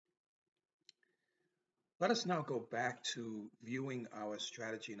Let us now go back to viewing our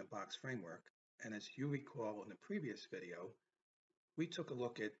strategy in a box framework. And as you recall in the previous video, we took a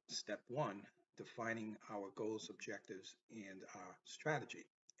look at step one, defining our goals, objectives, and our strategy.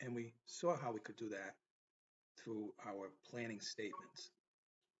 And we saw how we could do that through our planning statements.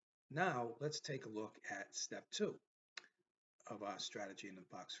 Now let's take a look at step two of our strategy in the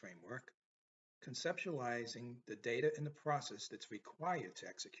box framework, conceptualizing the data and the process that's required to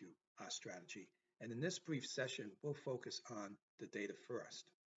execute our strategy. And in this brief session, we'll focus on the data first.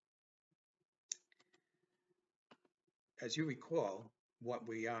 As you recall, what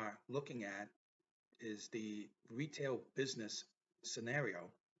we are looking at is the retail business scenario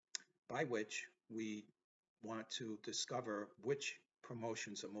by which we want to discover which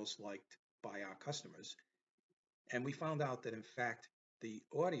promotions are most liked by our customers. And we found out that, in fact, the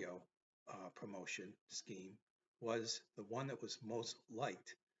audio promotion scheme was the one that was most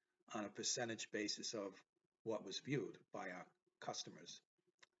liked on a percentage basis of what was viewed by our customers.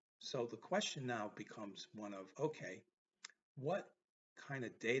 So the question now becomes one of, okay, what kind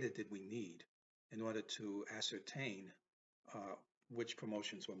of data did we need in order to ascertain which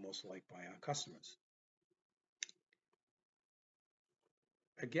promotions were most liked by our customers?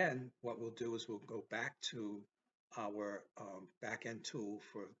 Again, what we'll do is we'll go back to our back-end tool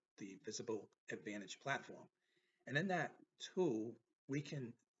for the Visible Advantage platform. And in that tool, we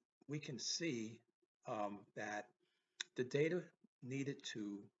can see that the data needed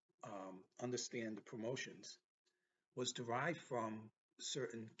to understand the promotions was derived from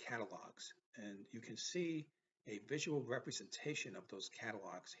certain catalogs. And you can see a visual representation of those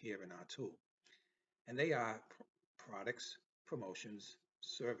catalogs here in our tool. And they are products, promotions,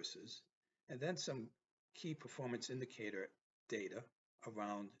 services, and then some key performance indicator data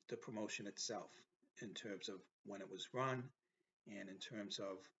around the promotion itself in terms of when it was run and in terms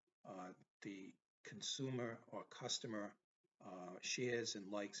of the consumer or customer shares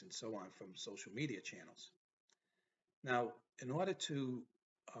and likes and so on from social media channels. Now, in order to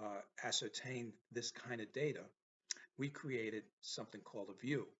ascertain this kind of data, we created something called a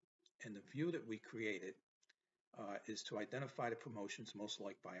view. And the view that we created is to identify the promotions most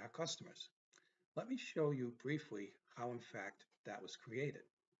liked by our customers. Let me show you briefly how, in fact, that was created.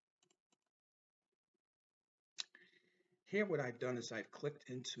 Here, what I've done is I've clicked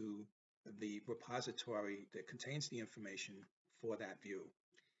into the repository that contains the information for that view.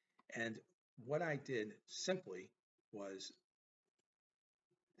 And what I did simply was,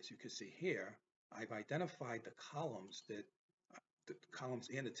 as you can see here, I've identified the columns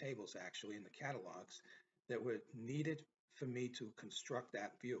and the tables actually in the catalogs that were needed for me to construct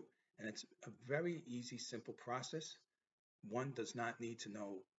that view. And it's a very easy, simple process. One does not need to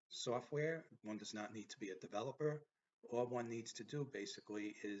know software. One does not need to be a developer. All one needs to do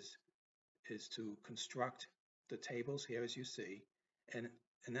basically is to construct the tables here as you see, and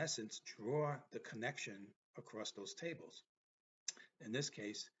in essence, draw the connection across those tables. In this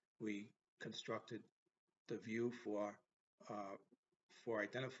case, we constructed the view for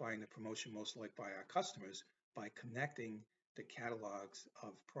identifying the promotion most liked by our customers by connecting the catalogs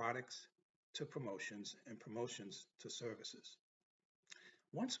of products to promotions and promotions to services.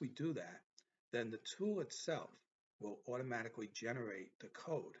 Once we do that, then the tool itself will automatically generate the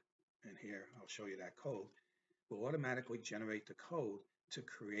code. And here, I'll show you that code. Will automatically generate the code to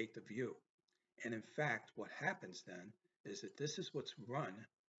create the view. And in fact, what happens then is that this is what's run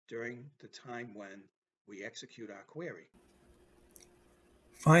during the time when we execute our query.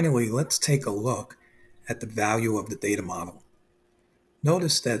 Finally, let's take a look at the value of the data model.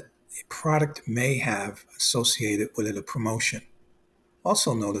 Notice that a product may have associated with it a promotion.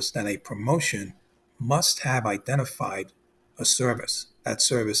 Also notice that a promotion must have identified a service. That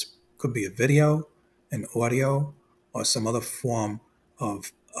service could be a video, an audio, or some other form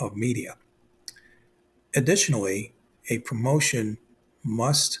of media. Additionally, a promotion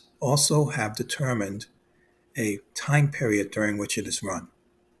must also have determined a time period during which it is run.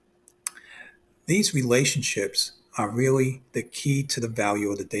 These relationships are really the key to the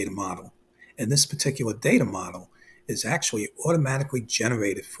value of the data model. And this particular data model is actually automatically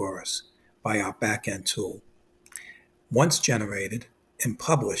generated for us by our back-end tool. Once generated and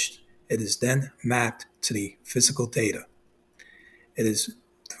published, it is then mapped to the physical data. It is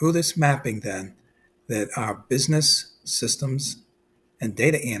through this mapping then that our business systems and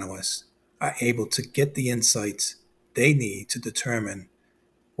data analysts are able to get the insights they need to determine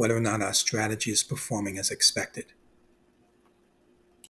whether or not our strategy is performing as expected.